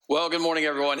Well, good morning,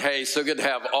 everyone. Hey, so good to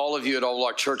have all of you at all of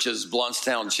our churches,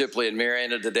 Blountstown, Chipley, and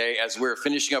Marietta today as we're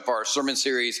finishing up our sermon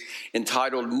series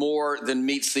entitled More Than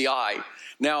Meets the Eye.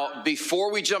 Now, before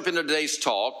we jump into today's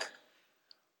talk,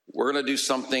 we're going to do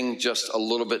something just a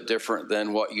little bit different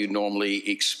than what you normally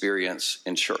experience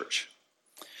in church.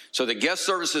 So the guest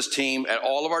services team at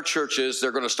all of our churches,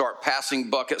 they're going to start passing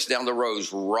buckets down the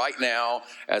rows right now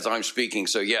as I'm speaking.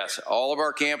 So yes, all of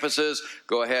our campuses,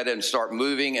 go ahead and start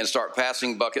moving and start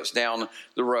passing buckets down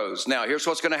the rows. Now, here's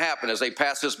what's going to happen. As they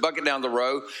pass this bucket down the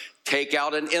row, take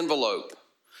out an envelope.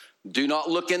 Do not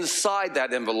look inside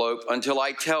that envelope until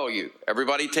I tell you.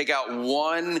 Everybody take out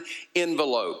one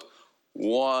envelope.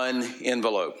 One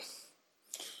envelope.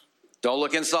 Don't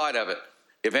look inside of it.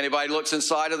 If anybody looks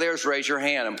inside of theirs, raise your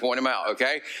hand and point them out,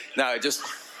 okay? Now, this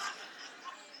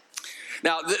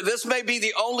may be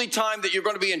the only time that you're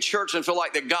going to be in church and feel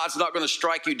like that God's not going to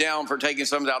strike you down for taking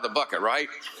something out of the bucket, right?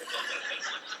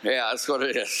 Yeah, that's what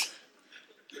it is.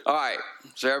 All right,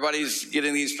 so everybody's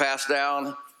getting these passed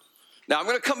down. Now, I'm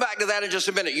going to come back to that in just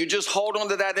a minute. You just hold on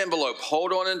to that envelope.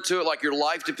 Hold on into it like your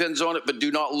life depends on it, but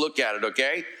do not look at it,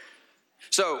 okay?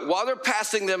 So while they're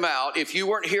passing them out, if you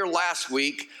weren't here last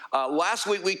week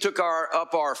we took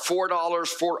up our $4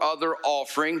 for other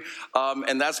offering,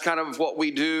 and that's kind of what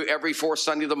we do every fourth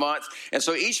Sunday of the month. And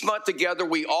so each month together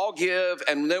we all give,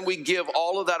 and then we give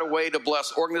all of that away to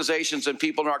bless organizations and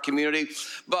people in our community.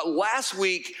 But last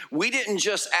week we didn't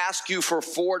just ask you for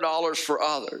 $4 for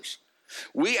others.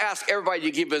 We asked everybody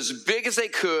to give as big as they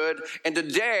could, and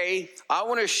today I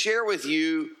want to share with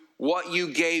you what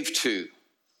you gave to.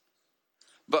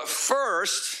 But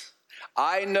first,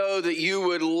 I know that you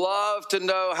would love to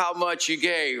know how much you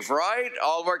gave, right?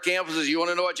 All of our campuses, you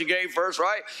want to know what you gave first,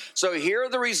 right? So here are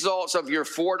the results of your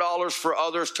 $4 for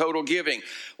others total giving.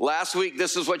 Last week,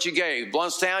 this is what you gave.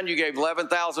 Blountstown, you gave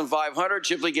 $11,500.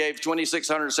 Chipley gave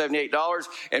 $2,678.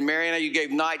 And Marietta, you gave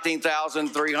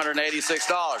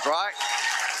 $19,386, right?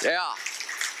 Yeah.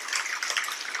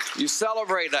 You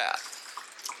celebrate that.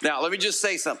 Now, let me just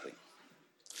say something.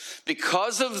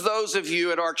 Because of those of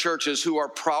you at our churches who are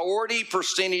priority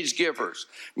percentage givers,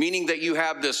 meaning that you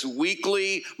have this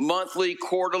weekly, monthly,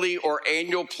 quarterly, or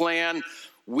annual plan,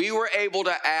 we were able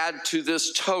to add to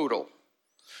this total.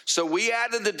 So we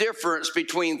added the difference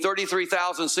between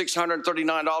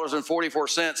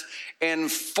 $33,639.44 and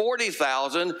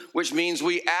 $40,000, which means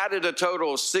we added a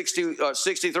total of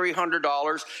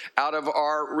 $6,300 out of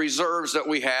our reserves that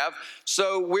we have.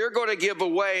 So we're going to give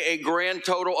away a grand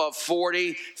total of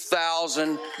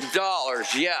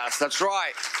 $40,000. Yes, that's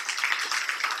right.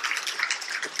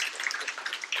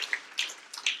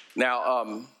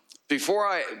 Now, before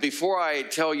I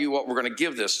tell you what we're going to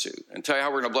give this to and tell you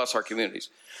how we're going to bless our communities,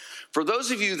 for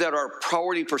those of you that are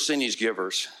priority percentage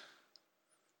givers,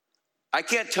 I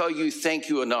can't tell you thank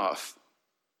you enough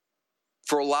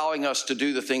for allowing us to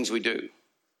do the things we do.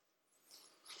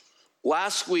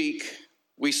 Last week,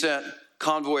 we sent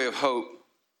Convoy of Hope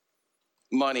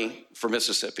money for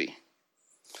Mississippi.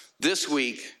 This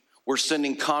week, we're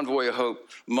sending Convoy of Hope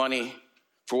money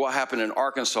for what happened in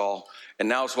Arkansas, and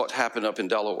now it's what happened up in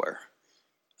Delaware.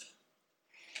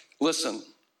 Listen.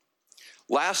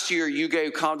 Last year, you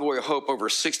gave Convoy of Hope over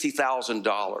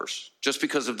 $60,000 just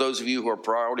because of those of you who are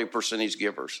priority percentage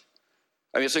givers.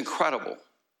 I mean, it's incredible.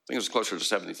 I think it was closer to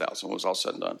 $70,000 when it was all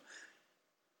said and done.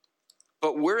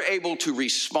 But we're able to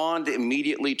respond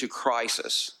immediately to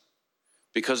crisis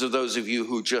because of those of you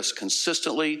who just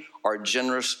consistently are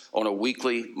generous on a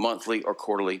weekly, monthly, or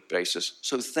quarterly basis.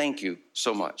 So thank you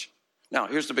so much. Now,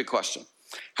 here's the big question.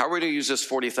 How are we going to use this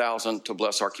 $40,000 to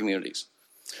bless our communities?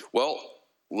 Well,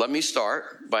 let me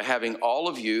start by having all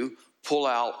of you pull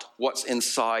out what's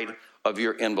inside of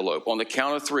your envelope. On the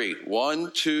count of three.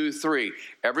 1, 2, 3.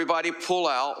 Everybody pull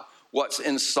out what's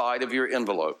inside of your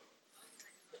envelope.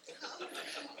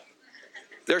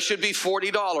 There should be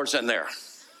 $40 in there,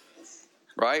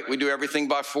 right? We do everything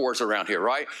by fours around here,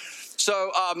 right?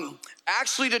 So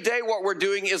actually today what we're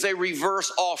doing is a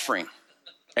reverse offering.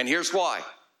 And here's why.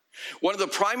 One of the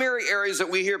primary areas that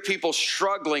we hear people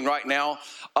struggling right now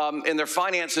in their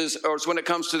finances is when it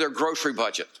comes to their grocery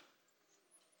budget.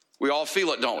 We all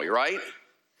feel it, don't we, right?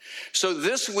 So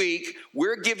this week,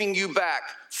 we're giving you back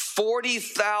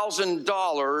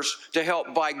 $40,000 to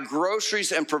help buy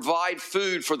groceries and provide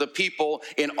food for the people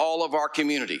in all of our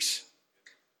communities.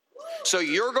 So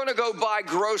you're going to go buy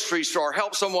groceries or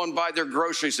help someone buy their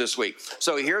groceries this week.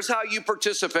 So here's how you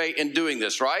participate in doing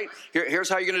this, right? Here's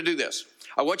how you're going to do this.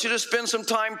 I want you to spend some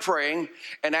time praying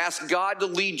and ask God to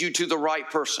lead you to the right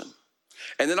person.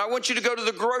 And then I want you to go to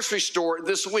the grocery store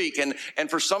this week. And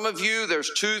for some of you,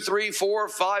 there's 2, 3, 4,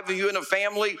 5 of you in a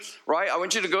family, right? I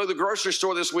want you to go to the grocery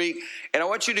store this week, and I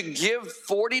want you to give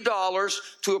 $40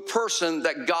 to a person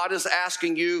that God is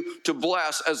asking you to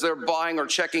bless as they're buying or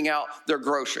checking out their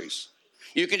groceries.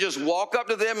 You can just walk up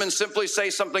to them and simply say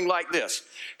something like this.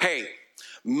 Hey,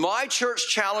 my church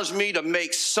challenged me to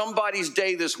make somebody's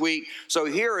day this week, so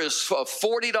here is a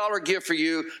 $40 gift for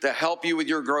you to help you with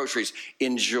your groceries.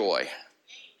 Enjoy.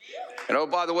 And oh,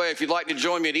 by the way, if you'd like to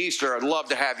join me at Easter, I'd love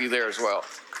to have you there as well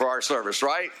for our service,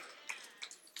 right?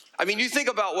 I mean, you think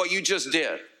about what you just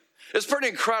did. It's pretty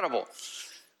incredible.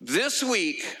 This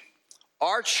week,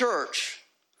 our church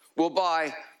will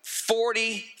buy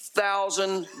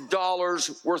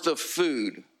 $40,000 worth of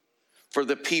food for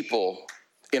the people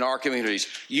in our communities.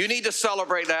 You need to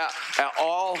celebrate that at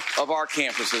all of our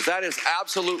campuses. That is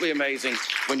absolutely amazing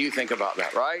when you think about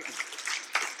that, right?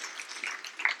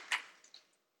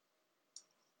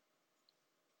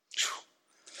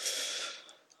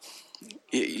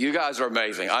 You guys are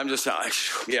amazing. I'm just,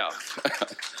 yeah.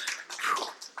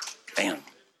 Man.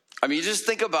 I mean, you just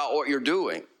think about what you're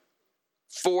doing.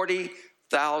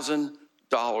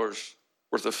 $40,000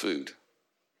 worth of food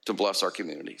to bless our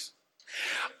communities.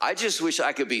 I just wish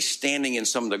I could be standing in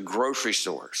some of the grocery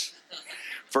stores.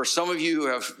 For some of you who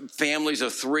have families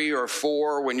of 3 or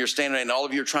 4, when you're standing and all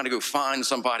of you are trying to go find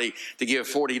somebody to give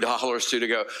 $40 to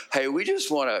go, hey, we just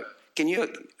want to, can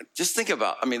you just think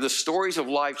about, I mean, the stories of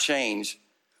life change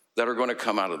that are going to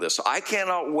come out of this. I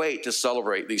cannot wait to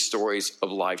celebrate these stories of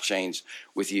life change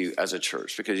with you as a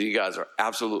church, because you guys are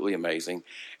absolutely amazing.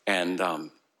 And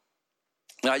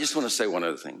I just want to say one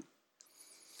other thing.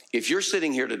 If you're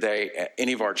sitting here today at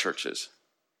any of our churches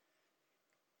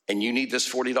and you need this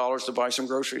 $40 to buy some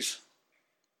groceries,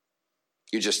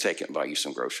 you just take it and buy you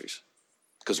some groceries,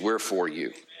 because we're for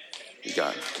you. You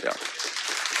got it. Yeah.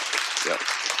 Yeah.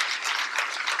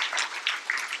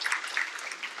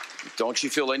 Don't you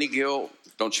feel any guilt?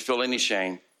 Don't you feel any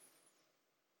shame?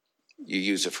 You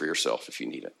use it for yourself if you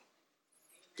need it,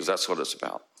 because that's what it's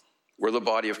about. We're the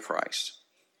body of Christ.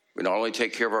 We not only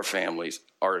take care of our families,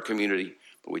 our community,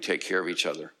 but we take care of each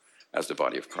other as the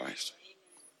body of Christ.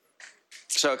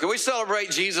 So can we celebrate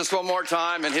Jesus one more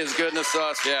time and his goodness to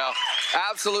us? Yeah,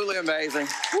 absolutely amazing.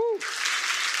 Woo.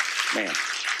 Man,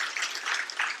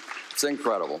 it's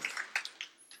incredible.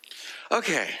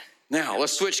 Okay. Now,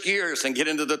 let's switch gears and get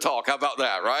into the talk. How about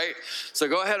that, right? So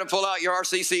go ahead and pull out your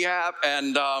RCC app,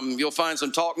 and you'll find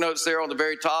some talk notes there on the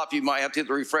very top. You might have to hit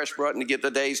the refresh button to get the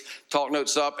day's talk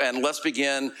notes up. And let's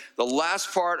begin the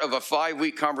last part of a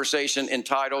 5-week conversation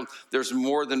entitled, There's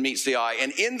More Than Meets the Eye.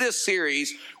 And in this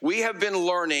series, we have been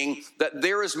learning that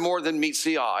there is more than meets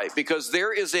the eye, because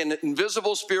there is an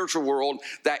invisible spiritual world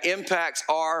that impacts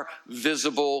our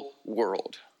visible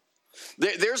world.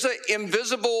 There's an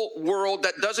invisible world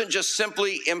that doesn't just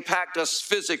simply impact us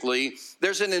physically.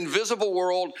 There's an invisible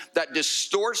world that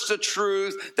distorts the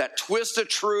truth, that twists the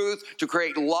truth to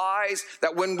create lies,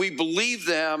 that when we believe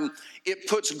them, it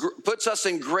puts us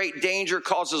in great danger,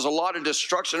 causes a lot of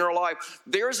destruction in our life.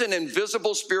 There's an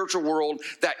invisible spiritual world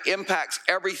that impacts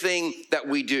everything that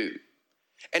we do.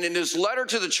 And in his letter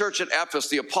to the church at Ephesus,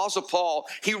 the Apostle Paul,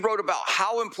 he wrote about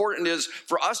how important it is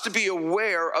for us to be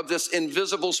aware of this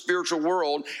invisible spiritual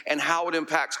world and how it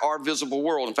impacts our visible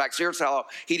world. In fact, here's how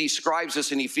he describes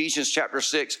this in Ephesians chapter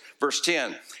 6, verse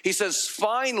 10. He says,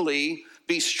 finally,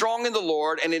 be strong in the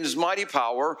Lord and in his mighty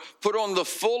power. Put on the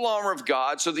full armor of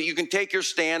God so that you can take your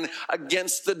stand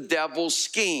against the devil's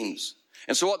schemes.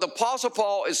 And so what the Apostle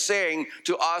Paul is saying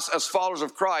to us as followers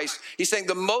of Christ, he's saying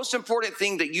the most important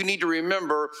thing that you need to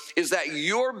remember is that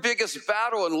your biggest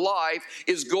battle in life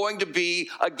is going to be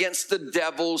against the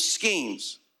devil's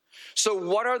schemes. So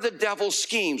what are the devil's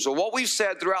schemes? So what we've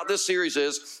said throughout this series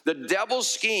is the devil's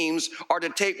schemes are to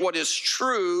take what is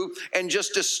true and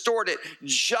just distort it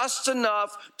just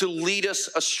enough to lead us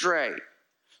astray.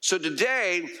 So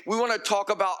today, we want to talk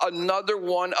about another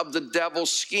one of the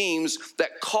devil's schemes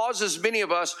that causes many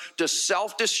of us to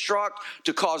self-destruct,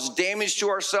 to cause damage to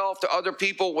ourselves, to other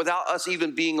people, without us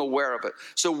even being aware of it.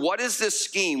 So what is this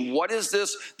scheme? What is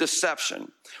this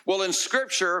deception? Well, in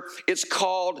Scripture, it's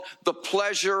called the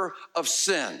pleasure of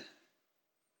sin.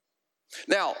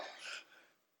 Now,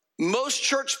 most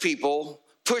church people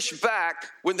push back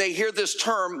when they hear this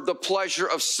term, the pleasure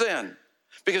of sin,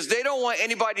 because they don't want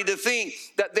anybody to think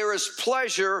that there is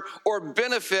pleasure or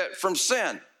benefit from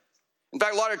sin. In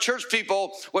fact, a lot of church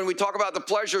people, when we talk about the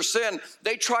pleasure of sin,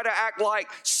 they try to act like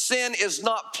sin is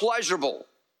not pleasurable.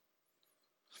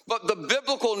 But the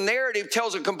biblical narrative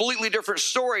tells a completely different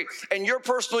story, and your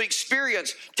personal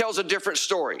experience tells a different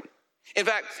story. In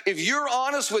fact, if you're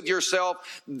honest with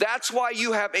yourself, that's why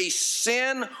you have a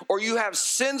sin or you have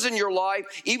sins in your life,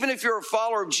 even if you're a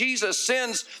follower of Jesus,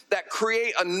 sins that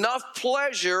create enough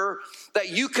pleasure that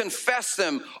you confess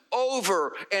them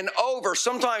over and over,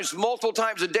 sometimes multiple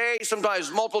times a day, sometimes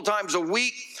multiple times a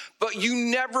week, but you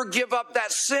never give up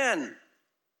that sin.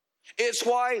 It's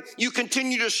why you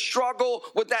continue to struggle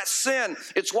with that sin.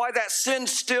 It's why that sin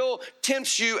still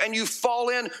tempts you and you fall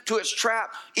into its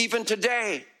trap even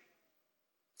today.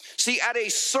 See, at a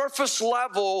surface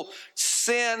level,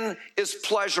 sin is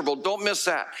pleasurable. Don't miss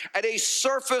that. At a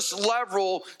surface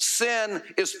level, sin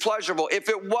is pleasurable. If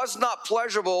it was not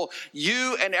pleasurable,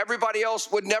 you and everybody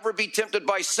else would never be tempted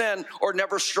by sin or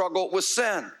never struggle with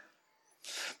sin.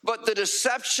 But the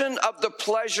deception of the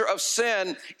pleasure of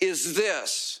sin is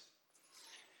this.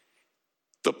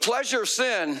 The pleasure of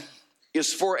sin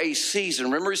is for a season.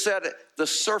 Remember he said the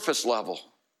surface level.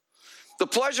 The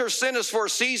pleasure of sin is for a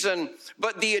season,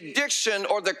 but the addiction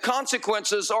or the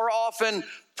consequences are often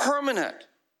permanent.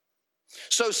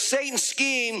 So Satan's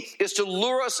scheme is to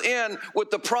lure us in with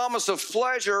the promise of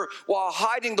pleasure while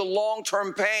hiding the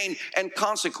long-term pain and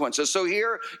consequences. So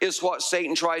here is what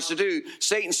Satan tries to do.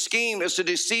 Satan's scheme is to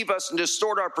deceive us and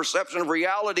distort our perception of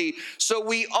reality so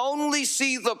we only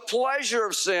see the pleasure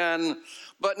of sin,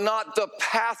 but not the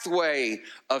pathway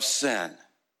of sin.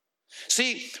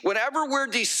 See, whenever we're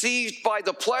deceived by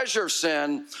the pleasure of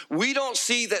sin, we don't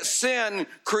see that sin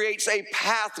creates a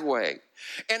pathway,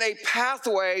 and a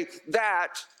pathway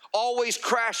that always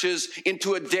crashes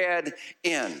into a dead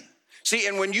end. See,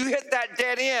 and when you hit that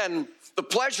dead end, the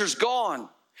pleasure's gone.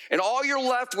 And all you're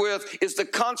left with is the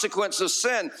consequence of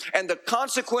sin. And the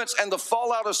consequence and the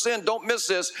fallout of sin, don't miss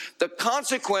this, the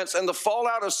consequence and the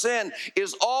fallout of sin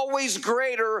is always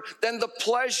greater than the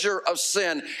pleasure of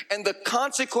sin. And the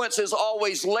consequence is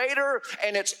always later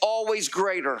and it's always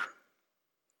greater.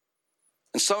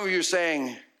 And some of you are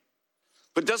saying,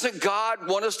 but doesn't God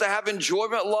want us to have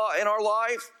enjoyment in our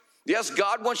life? Yes,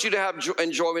 God wants you to have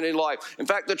enjoyment in life. In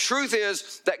fact, the truth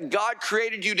is that God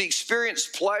created you to experience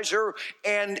pleasure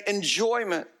and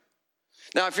enjoyment.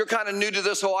 Now, if you're kind of new to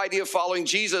this whole idea of following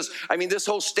Jesus, this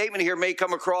whole statement here may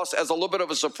come across as a little bit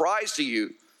of a surprise to you.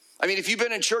 If you've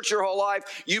been in church your whole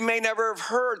life, you may never have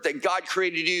heard that God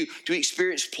created you to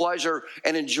experience pleasure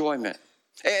and enjoyment.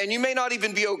 And you may not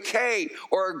even be okay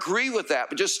or agree with that,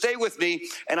 but just stay with me,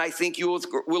 and I think you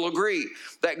will agree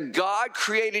that God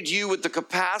created you with the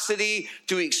capacity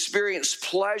to experience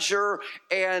pleasure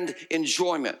and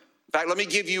enjoyment. In fact, let me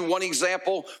give you one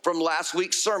example from last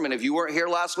week's sermon. If you weren't here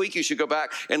last week, you should go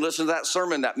back and listen to that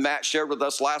sermon that Matt shared with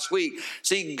us last week.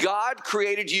 See, God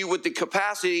created you with the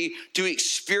capacity to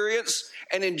experience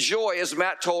and enjoy, as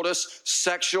Matt told us,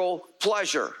 sexual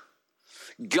pleasure.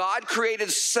 God created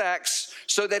sex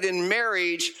so that in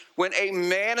marriage, when a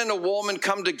man and a woman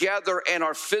come together and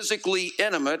are physically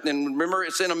intimate, and remember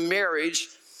it's in a marriage,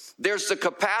 there's the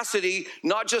capacity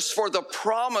not just for the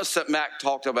promise that Mac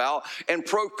talked about and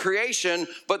procreation,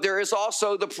 but there is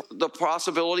also the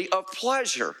possibility of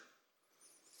pleasure.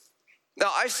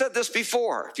 Now, I said this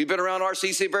before. If you've been around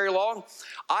RCC very long,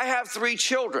 I have 3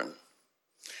 children.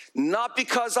 Not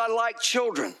because I like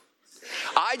children.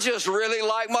 I just really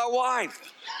like my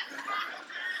wife.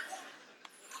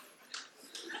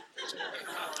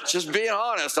 Just being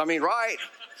honest, right?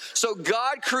 So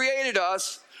God created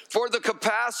us for the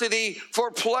capacity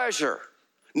for pleasure,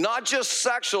 not just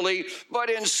sexually, but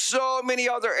in so many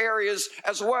other areas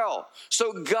as well.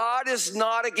 So God is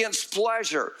not against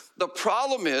pleasure. The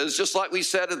problem is, just like we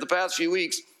said in the past few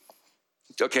weeks,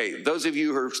 okay, those of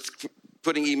you who are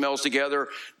putting emails together,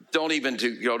 don't even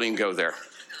go there.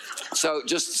 So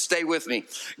just stay with me.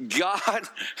 God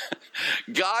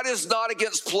is not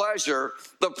against pleasure.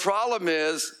 The problem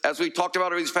is, as we talked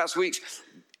about over these past weeks,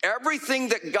 everything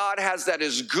that God has that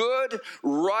is good,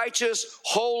 righteous,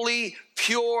 holy,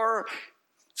 pure,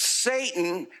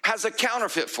 Satan has a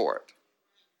counterfeit for it.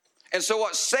 And so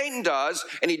what Satan does,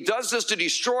 and he does this to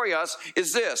destroy us,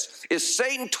 is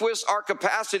Satan twists our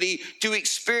capacity to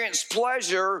experience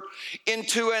pleasure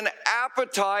into an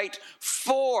appetite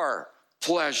for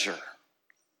pleasure.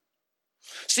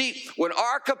 See, when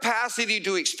our capacity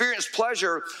to experience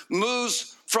pleasure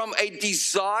moves from a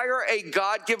desire, a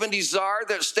God-given desire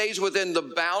that stays within the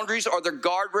boundaries or the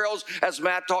guardrails, as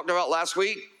Matt talked about last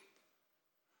week,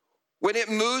 when it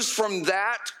moves from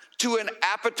that to an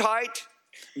appetite,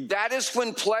 that is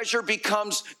when pleasure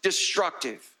becomes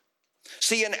destructive.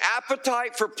 See, an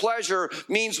appetite for pleasure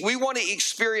means we want to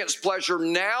experience pleasure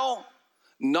now,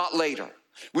 not later.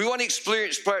 We want to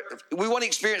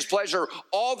experience pleasure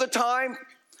all the time,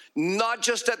 not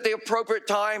just at the appropriate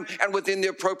time and within the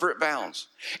appropriate bounds.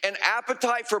 An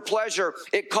appetite for pleasure,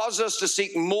 it causes us to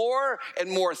seek more and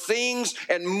more things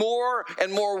and more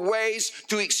ways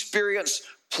to experience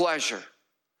pleasure.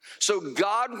 So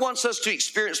God wants us to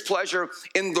experience pleasure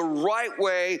in the right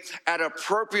way at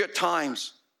appropriate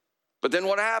times. But then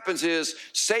what happens is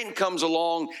Satan comes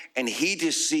along and he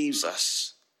deceives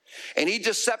us. And he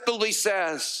deceptively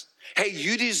says, hey,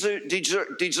 you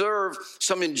deserve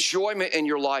some enjoyment in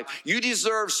your life. You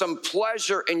deserve some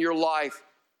pleasure in your life.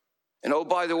 And oh,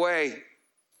 by the way,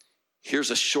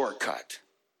 here's a shortcut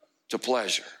to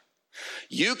pleasure.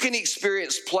 You can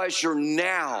experience pleasure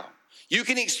now. You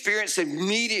can experience it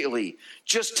immediately.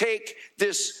 Just take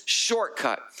this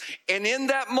shortcut. And in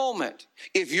that moment,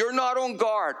 if you're not on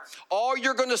guard, all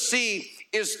you're going to see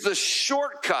is the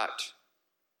shortcut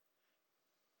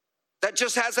that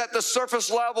just has at the surface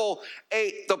level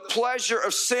the pleasure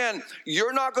of sin.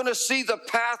 You're not going to see the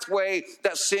pathway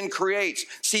that sin creates.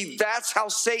 See, that's how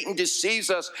Satan deceives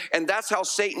us, and that's how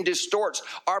Satan distorts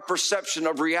our perception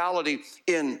of reality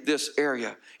in this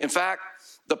area. In fact,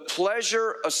 the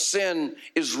pleasure of sin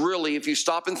is really, if you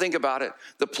stop and think about it,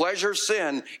 the pleasure of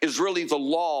sin is really the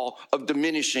law of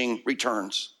diminishing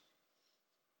returns.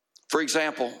 For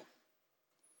example,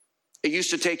 it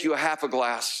used to take you a half a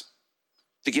glass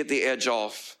to get the edge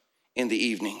off in the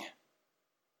evening.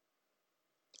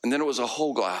 And then it was a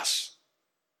whole glass.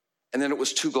 And then it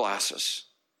was 2 glasses.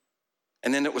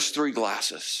 And then it was 3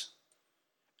 glasses.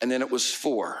 And then it was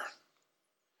 4.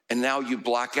 And now you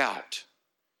black out.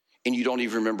 And you don't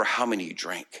even remember how many you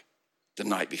drank the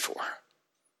night before.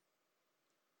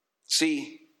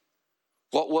 See,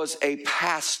 what was a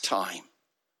pastime,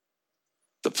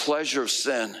 the pleasure of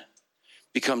sin,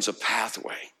 becomes a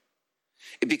pathway.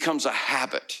 It becomes a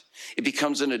habit. It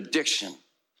becomes an addiction,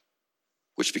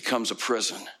 which becomes a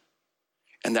prison.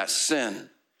 And that sin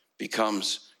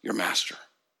becomes your master.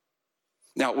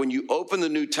 Now, when you open the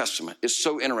New Testament, it's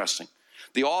so interesting.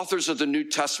 The authors of the New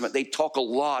Testament, they talk a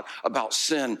lot about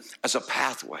sin as a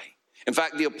pathway. In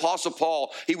fact, the Apostle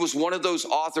Paul, he was one of those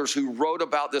authors who wrote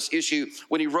about this issue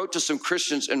when he wrote to some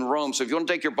Christians in Rome. So if you want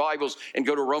to take your Bibles and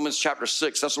go to Romans chapter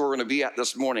 6, that's where we're going to be at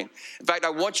this morning. In fact,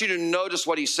 I want you to notice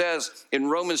what he says in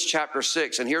Romans chapter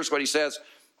 6. And here's what he says.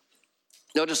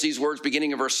 Notice these words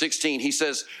beginning in verse 16. He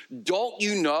says, don't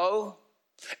you know?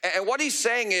 And what he's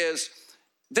saying is,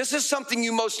 this is something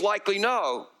you most likely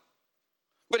know.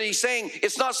 But he's saying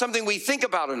it's not something we think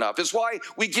about enough. It's why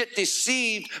we get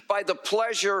deceived by the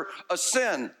pleasure of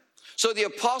sin. So the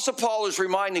Apostle Paul is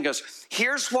reminding us,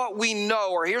 here's what we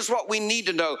know, or here's what we need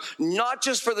to know, not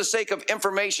just for the sake of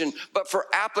information, but for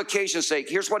application's sake.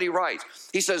 Here's what he writes.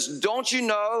 He says, don't you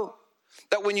know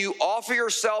that when you offer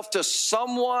yourself to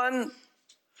someone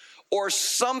or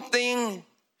something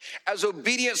as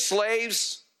obedient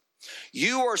slaves,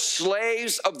 you are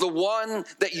slaves of the one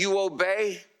that you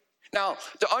obey? Now,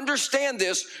 to understand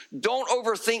this, don't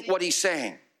overthink what he's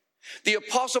saying. The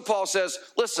Apostle Paul says,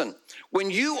 listen,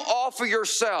 when you offer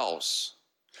yourselves,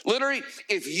 literally,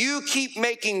 if you keep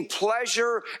making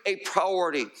pleasure a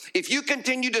priority, if you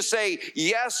continue to say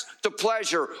yes to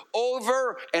pleasure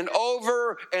over and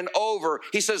over and over,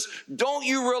 he says, don't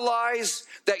you realize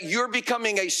that you're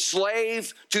becoming a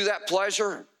slave to that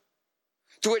pleasure?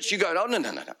 To which you go, oh,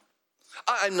 no.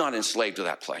 I'm not enslaved to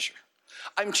that pleasure.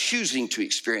 I'm choosing to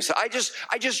experience it. I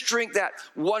just drink that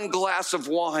 1 glass of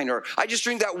wine, or I just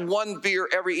drink that 1 beer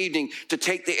every evening to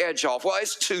take the edge off. Well,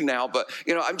 it's 2 now, but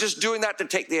I'm just doing that to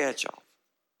take the edge off.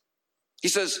 He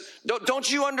says,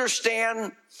 don't you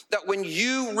understand that when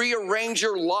you rearrange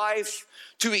your life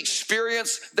to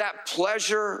experience that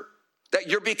pleasure, that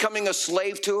you're becoming a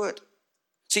slave to it?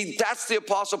 See, that's the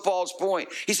Apostle Paul's point.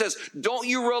 He says, don't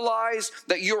you realize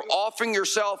that you're offering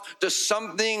yourself to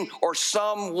something or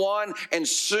someone, and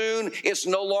soon it's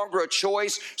no longer a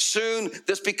choice. Soon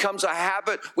this becomes a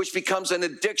habit, which becomes an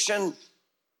addiction. In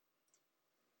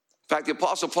fact, the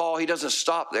Apostle Paul, he doesn't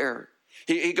stop there.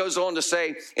 He goes on to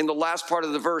say in the last part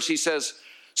of the verse, he says,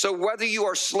 so whether you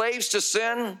are slaves to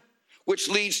sin, which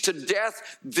leads to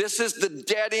death, this is the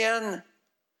dead end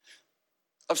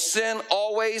of sin.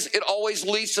 It always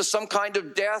leads to some kind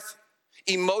of death,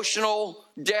 emotional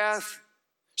death,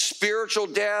 spiritual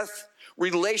death,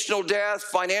 relational death,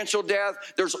 financial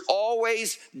death. There's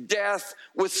always death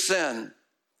with sin.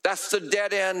 That's the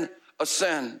dead end of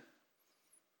sin.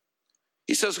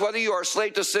 He says, whether you are a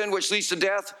slave to sin, which leads to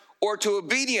death, or to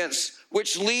obedience,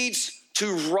 which leads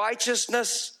to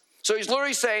righteousness. So he's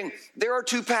literally saying there are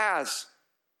 2 paths.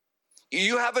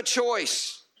 You have a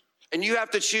choice. And you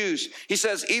have to choose. He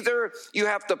says either you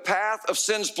have the path of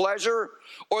sin's pleasure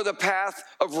or the path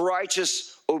of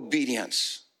righteous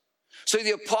obedience. So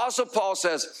the Apostle Paul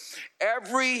says,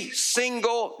 every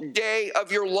single day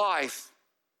of your life.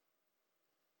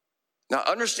 Now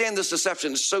understand this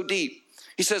deception is so deep.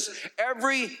 He says,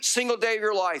 every single day of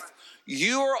your life,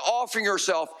 you are offering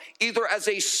yourself either as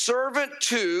a servant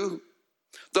to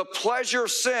the pleasure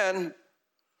of sin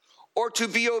or to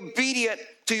be obedient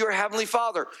to your heavenly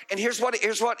Father. And here's what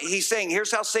he's saying.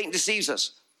 Here's how Satan deceives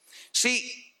us.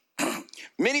 See,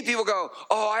 many people go,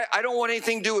 oh, I don't want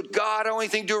anything to do with God. I don't want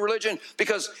anything to do with religion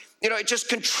because, it just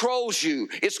controls you.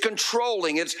 It's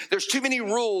controlling. There's too many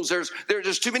rules.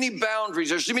 There's too many boundaries.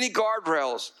 There's too many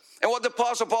guardrails. And what the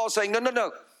Apostle Paul is saying,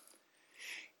 no.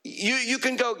 You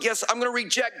can go, yes, I'm going to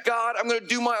reject God. I'm going to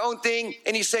do my own thing.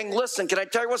 And he's saying, listen, can I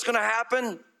tell you what's going to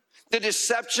happen? The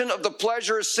deception of the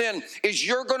pleasure of sin is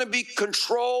you're going to be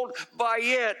controlled by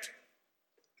it.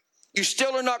 You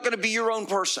still are not going to be your own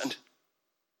person.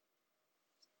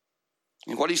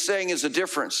 And what he's saying is the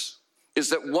difference is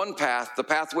that one path, the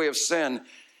pathway of sin,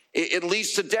 it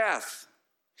leads to death.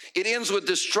 It ends with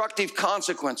destructive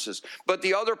consequences. But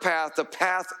the other path, the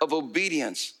path of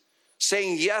obedience,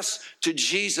 saying yes to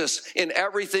Jesus in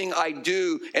everything I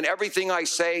do and everything I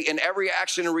say, in every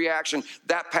action and reaction,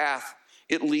 that path,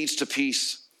 it leads to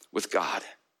peace with God.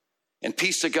 And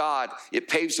peace to God, it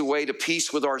paves the way to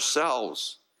peace with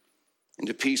ourselves and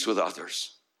to peace with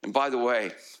others. And by the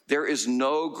way, there is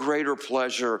no greater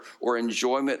pleasure or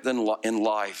enjoyment in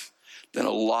life than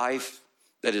a life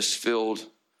that is filled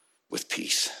with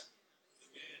peace.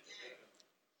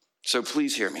 So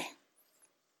please hear me.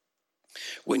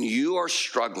 When you are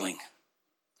struggling,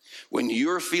 when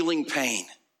you're feeling pain,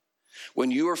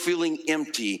 when you are feeling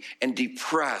empty and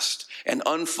depressed and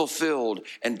unfulfilled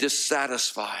and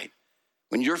dissatisfied,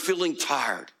 when you're feeling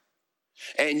tired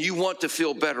and you want to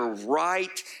feel better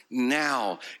right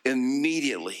now,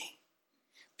 immediately,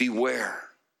 beware.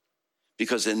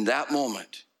 Because in that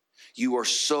moment, you are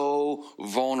so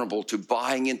vulnerable to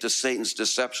buying into Satan's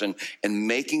deception and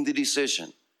making the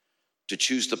decision to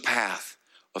choose the path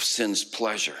of sin's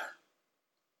pleasure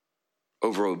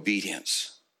over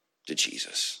obedience to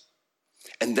Jesus.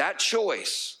 And that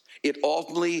choice, it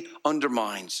ultimately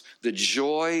undermines the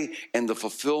joy and the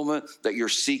fulfillment that you're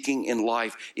seeking in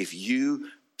life if you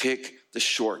pick the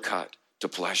shortcut to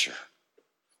pleasure.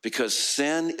 Because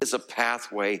sin is a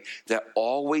pathway that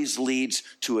always leads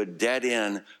to a dead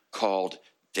end called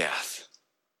death.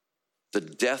 The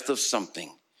death of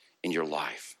something in your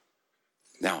life.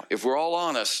 Now, if we're all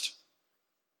honest,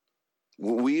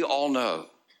 we all know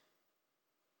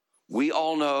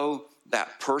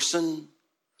that person,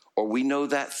 or we know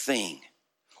that thing,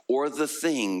 or the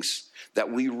things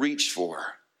that we reach for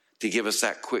to give us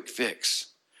that quick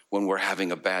fix when we're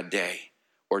having a bad day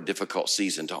or a difficult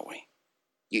season, don't we?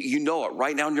 You know it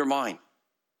right now in your mind.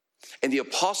 And the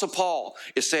Apostle Paul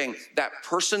is saying that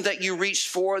person that you reach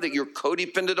for, that you're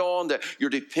codependent on, that you're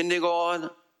depending on,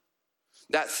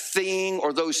 that thing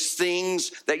or those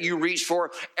things that you reach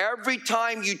for, every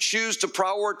time you choose to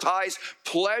prioritize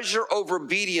pleasure over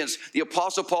obedience, the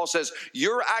Apostle Paul says,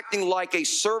 you're acting like a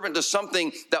servant to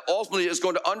something that ultimately is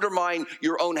going to undermine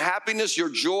your own happiness, your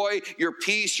joy, your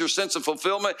peace, your sense of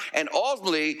fulfillment, and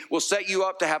ultimately will set you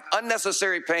up to have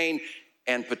unnecessary pain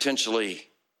and potentially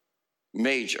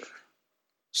major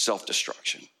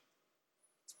self-destruction.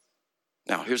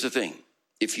 Now, here's the thing.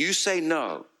 If you say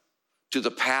no to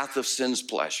the path of sin's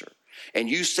pleasure, and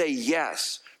you say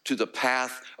yes to the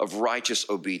path of righteous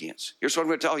obedience, here's what I'm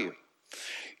going to tell you.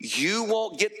 You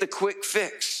won't get the quick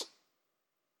fix.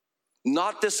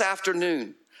 Not this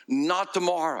afternoon, not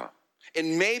tomorrow,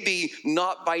 and maybe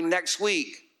not by next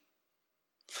week.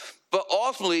 But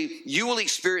ultimately, you will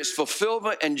experience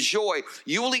fulfillment and joy.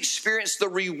 You will experience the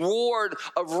reward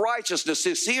of righteousness.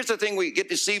 See, here's the thing we get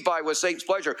deceived by with Satan's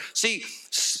pleasure. See,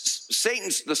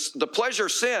 Satan's, the pleasure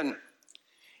of sin,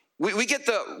 we get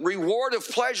the reward of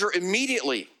pleasure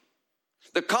immediately.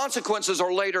 The consequences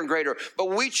are later and greater.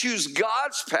 But we choose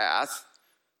God's path,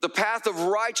 the path of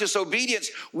righteous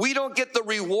obedience. We don't get the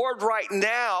reward right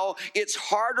now. It's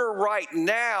harder right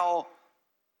now.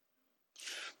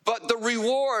 But the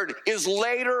reward is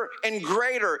later and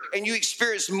greater, and you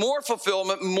experience more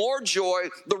fulfillment, more joy,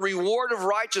 the reward of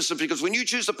righteousness. Because when you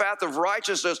choose the path of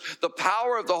righteousness, the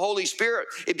power of the Holy Spirit,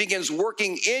 it begins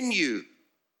working in you.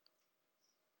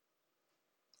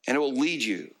 And it will lead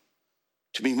you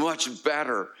to be much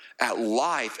better at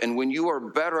life. And when you are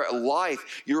better at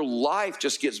life, your life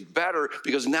just gets better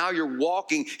because now you're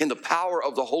walking in the power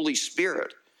of the Holy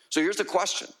Spirit. So here's the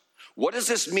question. What does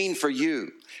this mean for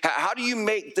you? How do you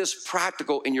make this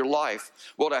practical in your life?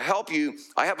 Well, to help you,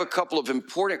 I have a couple of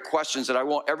important questions that I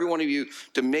want every one of you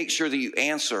to make sure that you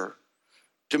answer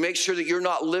to make sure that you're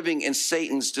not living in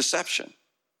Satan's deception.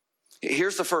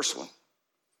 Here's the first one.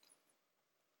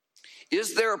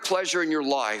 Is there a pleasure in your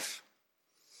life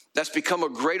that's become a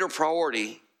greater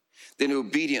priority than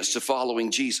obedience to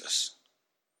following Jesus?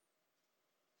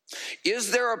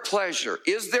 Is there a pleasure?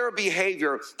 Is there a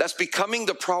behavior that's becoming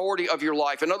the priority of your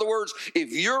life? In other words,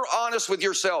 if you're honest with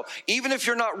yourself, even if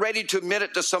you're not ready to admit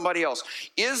it to somebody else,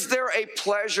 is there a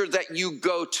pleasure that you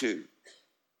go to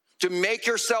make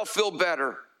yourself feel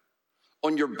better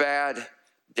on your bad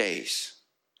days?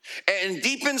 And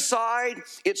deep inside,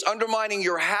 it's undermining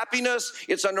your happiness.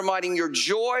 It's undermining your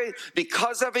joy.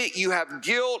 Because of it, you have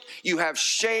guilt. You have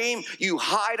shame. You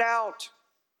hide out.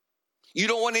 You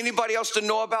don't want anybody else to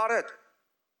know about it.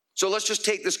 So let's just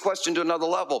take this question to another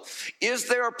level. Is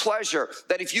there a pleasure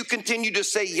that if you continue to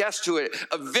say yes to it,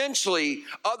 eventually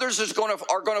others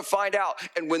are going to find out?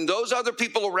 And when those other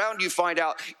people around you find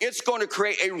out, it's going to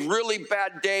create a really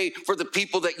bad day for the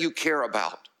people that you care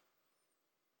about.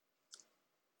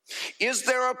 Is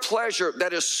there a pleasure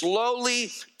that is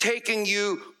slowly taking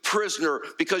you prisoner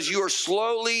because you are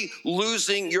slowly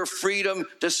losing your freedom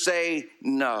to say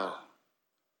no?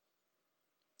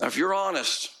 Now, if you're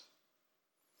honest,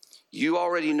 you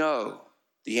already know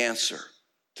the answer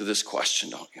to this question,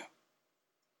 don't you?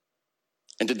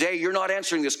 And today, you're not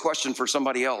answering this question for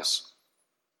somebody else.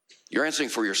 You're answering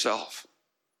for yourself.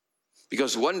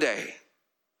 Because one day,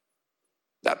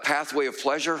 that pathway of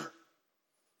pleasure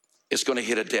is going to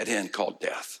hit a dead end called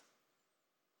death.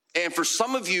 And for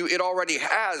some of you, it already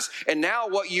has. And now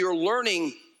what you're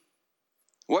learning,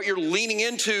 what you're leaning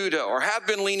into or have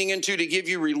been leaning into to give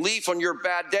you relief on your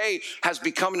bad day has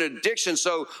become an addiction.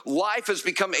 So life has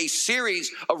become a series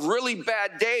of really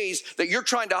bad days that you're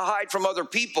trying to hide from other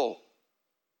people.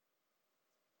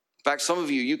 In fact, some of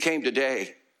you came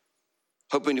today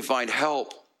hoping to find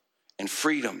help and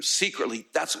freedom secretly.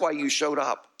 That's why you showed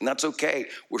up, and that's okay.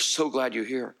 We're so glad you're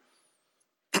here.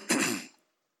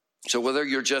 So whether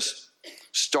you're just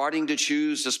starting to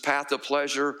choose this path of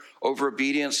pleasure over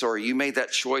obedience, or you made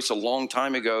that choice a long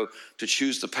time ago to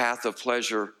choose the path of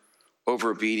pleasure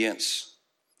over obedience,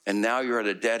 and now you're at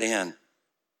a dead end,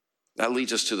 that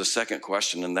leads us to the second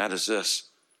question, and that is this.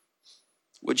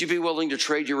 Would you be willing to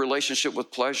trade your relationship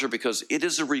with pleasure? Because it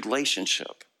is a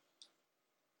relationship.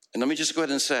 And let me just go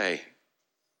ahead and say,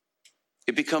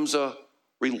 it becomes a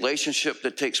relationship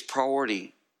that takes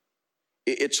priority.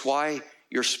 It's why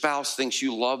your spouse thinks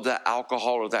you love that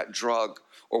alcohol or that drug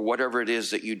or whatever it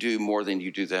is that you do more than you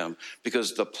do them,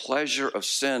 because the pleasure of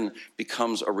sin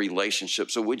becomes a relationship.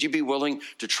 So would you be willing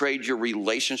to trade your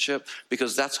relationship?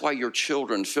 Because that's why your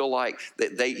children feel like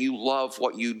that you love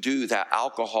what you do, that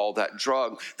alcohol, that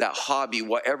drug, that hobby,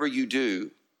 whatever you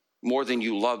do, more than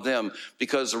you love them,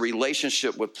 because a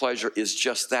relationship with pleasure is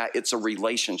just that. It's a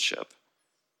relationship.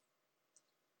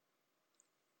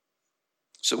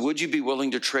 So would you be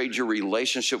willing to trade your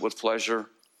relationship with pleasure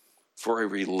for a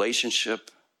relationship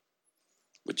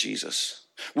with Jesus?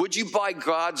 Would you, by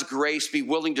God's grace, be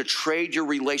willing to trade your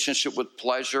relationship with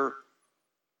pleasure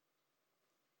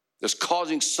that's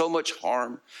causing so much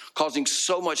harm, causing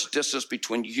so much distance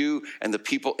between you and the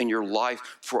people in your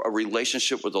life, for a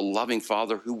relationship with a loving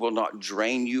Father who will not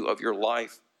drain you of your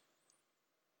life?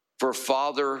 For a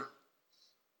Father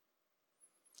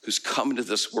who's come into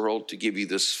this world to give you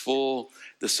this full,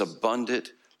 this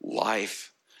abundant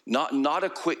life. Not a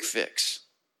quick fix,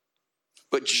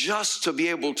 but just to be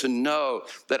able to know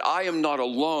that I am not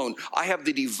alone. I have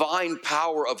the divine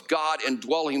power of God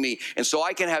indwelling me, and so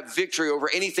I can have victory over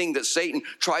anything that Satan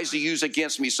tries to use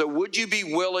against me. So would you be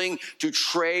willing to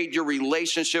trade your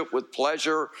relationship with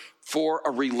pleasure for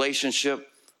a relationship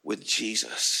with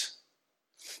Jesus?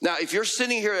 Now, if you're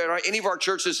sitting here at any of our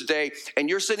churches today and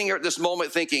you're sitting here at this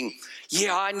moment thinking,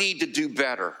 yeah, I need to do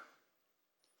better.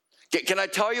 Can I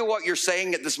tell you what you're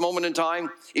saying at this moment in time?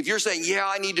 If you're saying, yeah,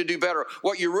 I need to do better,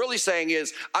 what you're really saying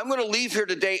is, I'm going to leave here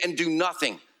today and do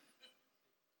nothing.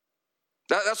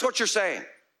 That's what you're saying.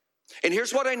 And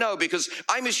here's what I know, because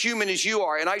I'm as human as you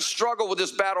are, and I struggle with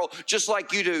this battle just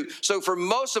like you do. So for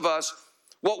most of us,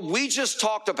 what we just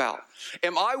talked about,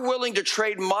 am I willing to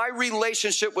trade my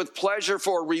relationship with pleasure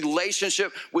for a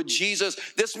relationship with Jesus?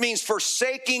 This means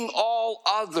forsaking all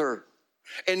other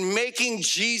and making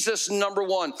Jesus number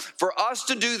one. For us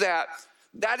to do that,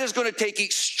 that is going to take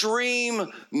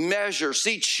extreme measures.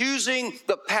 See, choosing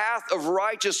the path of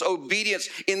righteous obedience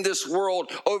in this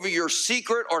world over your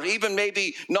secret or even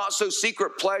maybe not so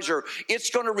secret pleasure,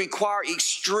 it's going to require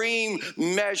extreme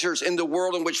measures in the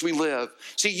world in which we live.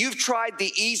 See, you've tried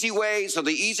the easy ways or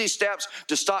the easy steps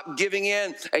to stop giving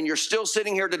in, and you're still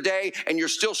sitting here today and you're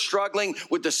still struggling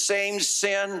with the same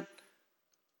sin.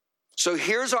 So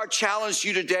here's our challenge to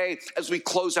you today as we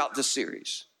close out this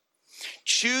series.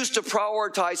 Choose to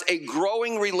prioritize a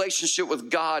growing relationship with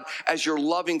God as your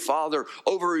loving Father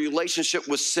over a relationship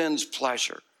with sin's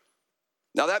pleasure.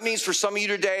 Now that means for some of you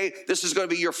today, this is going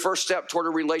to be your first step toward a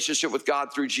relationship with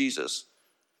God through Jesus.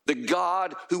 The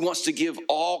God who wants to give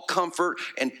all comfort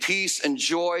and peace and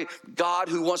joy. God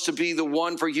who wants to be the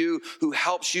one for you, who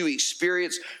helps you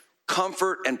experience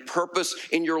comfort and purpose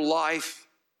in your life.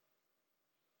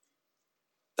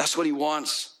 That's what he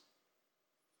wants.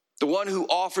 The one who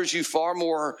offers you far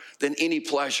more than any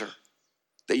pleasure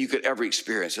that you could ever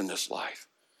experience in this life.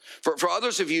 For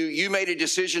others of you, you made a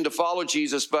decision to follow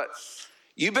Jesus, but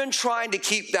you've been trying to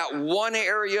keep that one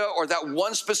area or that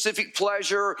one specific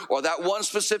pleasure or that one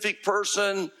specific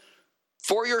person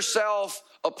for yourself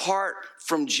apart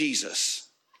from Jesus.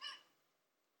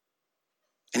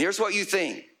 And here's what you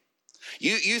think.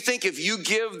 You think if you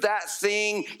give that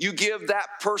thing, you give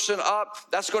that person up,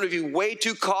 that's going to be way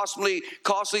too costly.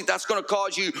 That's going to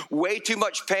cause you way too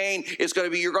much pain.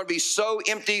 You're going to be so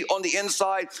empty on the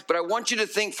inside. But I want you to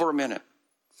think for a minute.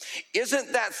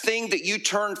 Isn't that thing that you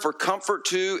turn for comfort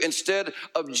to instead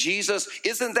of Jesus,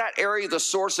 isn't that area the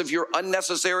source of your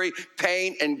unnecessary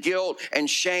pain and guilt and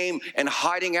shame and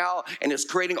hiding out, and it's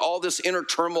creating all this inner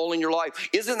turmoil in your life?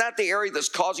 Isn't that the area that's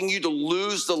causing you to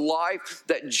lose the life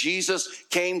that Jesus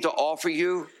came to offer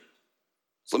you?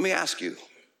 So let me ask you,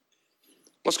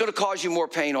 what's going to cause you more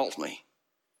pain ultimately?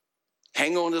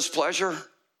 Hanging on to this pleasure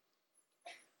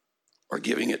or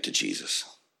giving it to Jesus?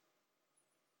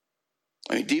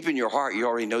 I mean, deep in your heart, you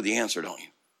already know the answer, don't you?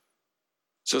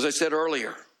 So as I said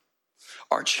earlier,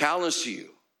 our challenge to you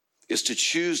is to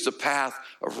choose the path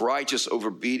of righteous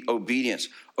obedience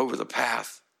over the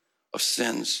path of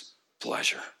sin's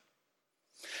pleasure.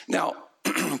 Now,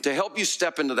 to help you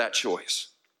step into that choice,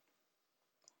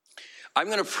 I'm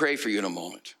going to pray for you in a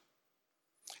moment.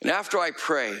 And after I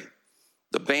pray,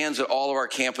 the bands at all of our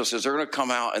campuses, they're going to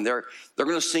come out and they're going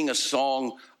to sing a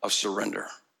song of surrender.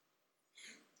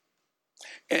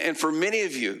 And for many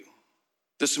of you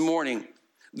this morning,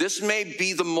 this may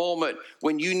be the moment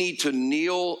when you need to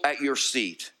kneel at your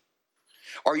seat,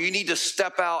 or you need to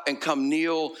step out and come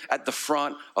kneel at the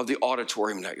front of the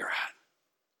auditorium that you're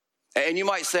at. And you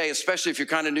might say, especially if you're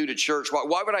kind of new to church,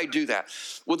 why would I do that?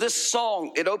 Well, this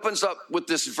song, it opens up with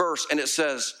this verse and it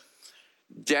says,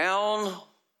 down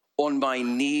on my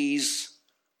knees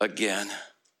again,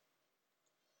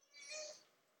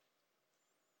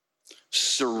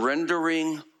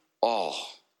 surrendering all.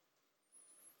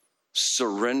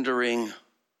 Surrendering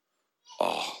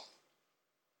all.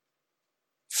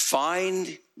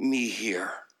 Find me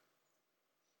here,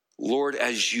 Lord,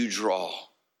 as you draw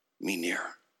me near.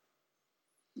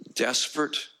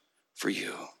 Desperate for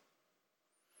you.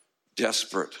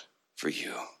 Desperate for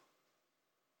you.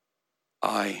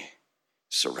 I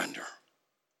surrender.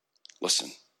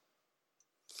 Listen,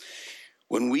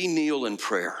 when we kneel in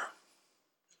prayer,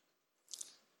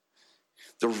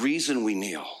 the reason we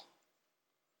kneel,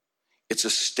 it's a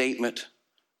statement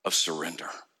of surrender.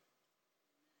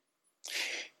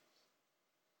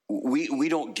 We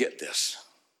don't get this.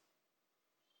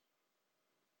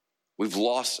 We've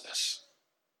lost this.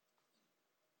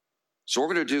 So what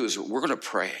we're going to do is we're going to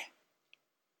pray.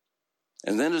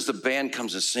 And then as the band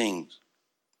comes and sings,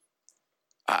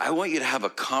 I want you to have a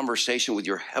conversation with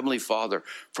your Heavenly Father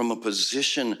from a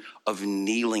position of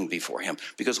kneeling before him.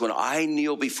 Because when I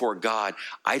kneel before God,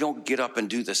 I don't get up and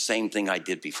do the same thing I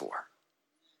did before.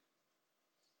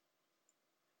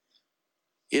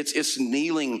 It's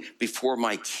kneeling before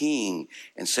my King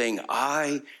and saying,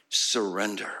 I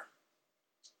surrender.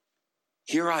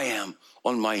 Here I am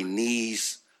on my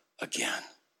knees again,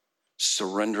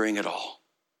 surrendering it all.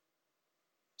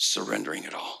 Surrendering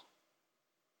it all.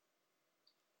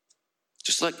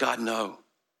 Just let God know,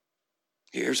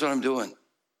 here's what I'm doing.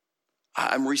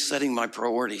 I'm resetting my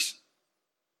priorities.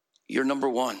 You're number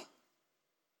one.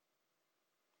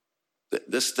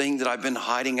 This thing that I've been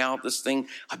hiding out, this thing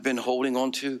I've been holding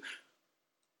on to,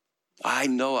 I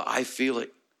know it, I feel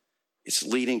it. It's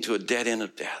leading to a dead end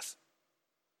of death.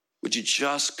 Would you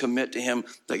just commit to him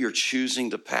that you're choosing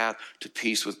the path to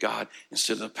peace with God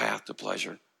instead of the path to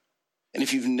pleasure? And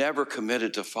if you've never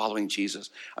committed to following Jesus,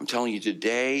 I'm telling you,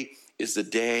 today is the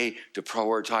day to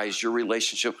prioritize your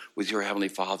relationship with your Heavenly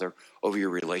Father over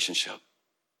your relationship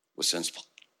with sin's.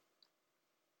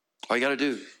 All you got to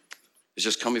do is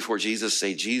just come before Jesus,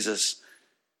 say, Jesus,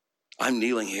 I'm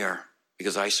kneeling here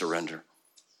because I surrender.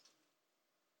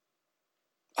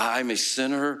 I'm a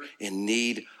sinner in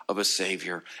need of a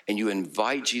Savior. And you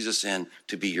invite Jesus in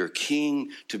to be your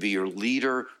King, to be your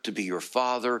leader, to be your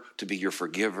Father, to be your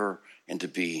forgiver, and to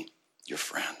be your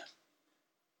friend.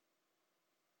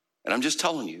 And I'm just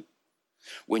telling you,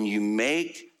 when you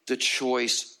make the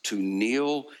choice to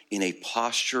kneel in a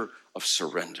posture of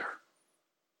surrender,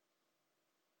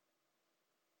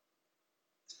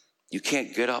 you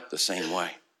can't get up the same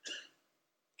way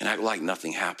and act like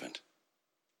nothing happened.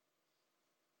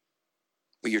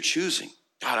 But you're choosing.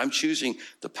 God, I'm choosing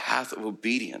the path of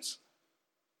obedience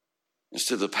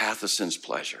instead of the path of sin's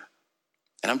pleasure.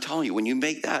 And I'm telling you, when you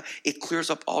make that, it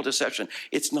clears up all deception.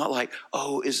 It's not like,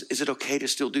 oh, is it okay to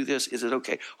still do this? Is it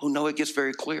okay? Oh, no, it gets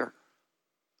very clear.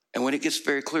 And when it gets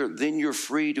very clear, then you're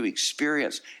free to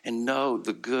experience and know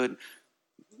the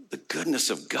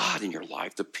goodness of God in your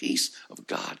life, the peace of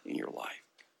God in your life.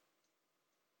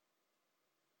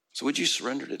 So would you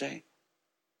surrender today?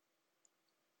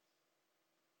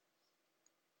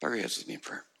 Bow your heads with me in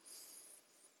prayer.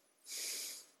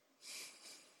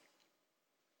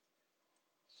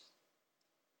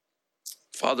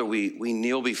 Father, we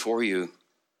kneel before you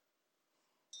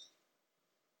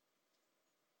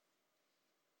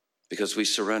because we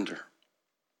surrender.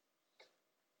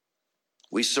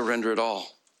 We surrender it all.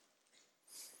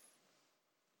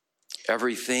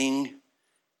 Everything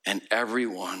and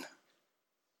everyone.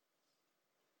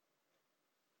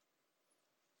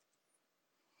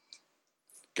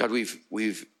 God,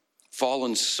 we've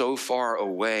fallen so far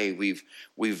away.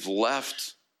 We've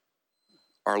left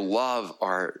our love,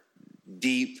 our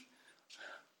deep,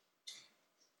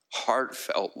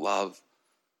 heartfelt love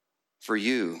for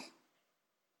you,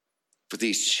 for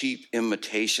these cheap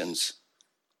imitations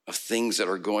of things that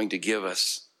are going to give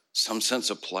us some sense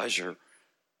of pleasure.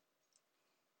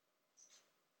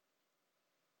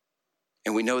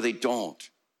 And we know they don't.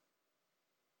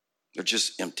 They're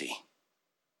just empty.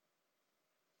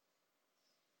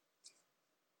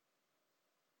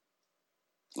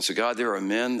 And so, God, there are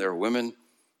men, there are women,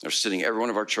 they're sitting in every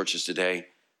one of our churches today.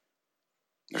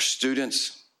 There are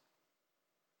students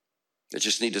that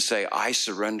just need to say, I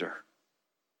surrender.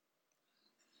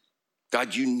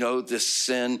 God, you know this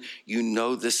sin, you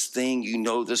know this thing, you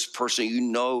know this person, you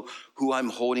know who I'm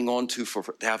holding on to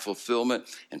have fulfillment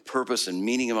and purpose and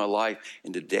meaning in my life.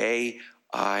 And today,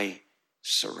 I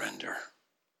surrender.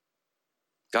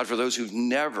 God, for those who've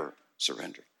never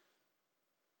surrendered,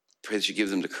 pray that you give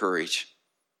them the courage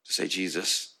to say,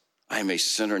 Jesus, I am a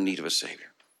sinner in need of a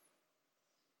Savior.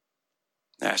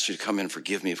 I ask you to come in and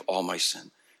forgive me of all my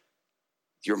sin.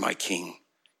 You're my King.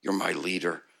 You're my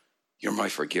leader. You're my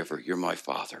forgiver. You're my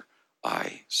Father.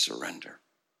 I surrender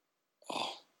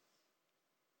all.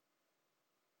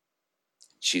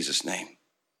 In Jesus' name,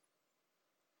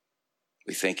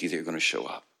 we thank you that you're going to show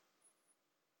up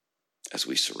as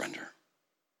we surrender.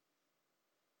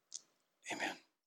 Amen.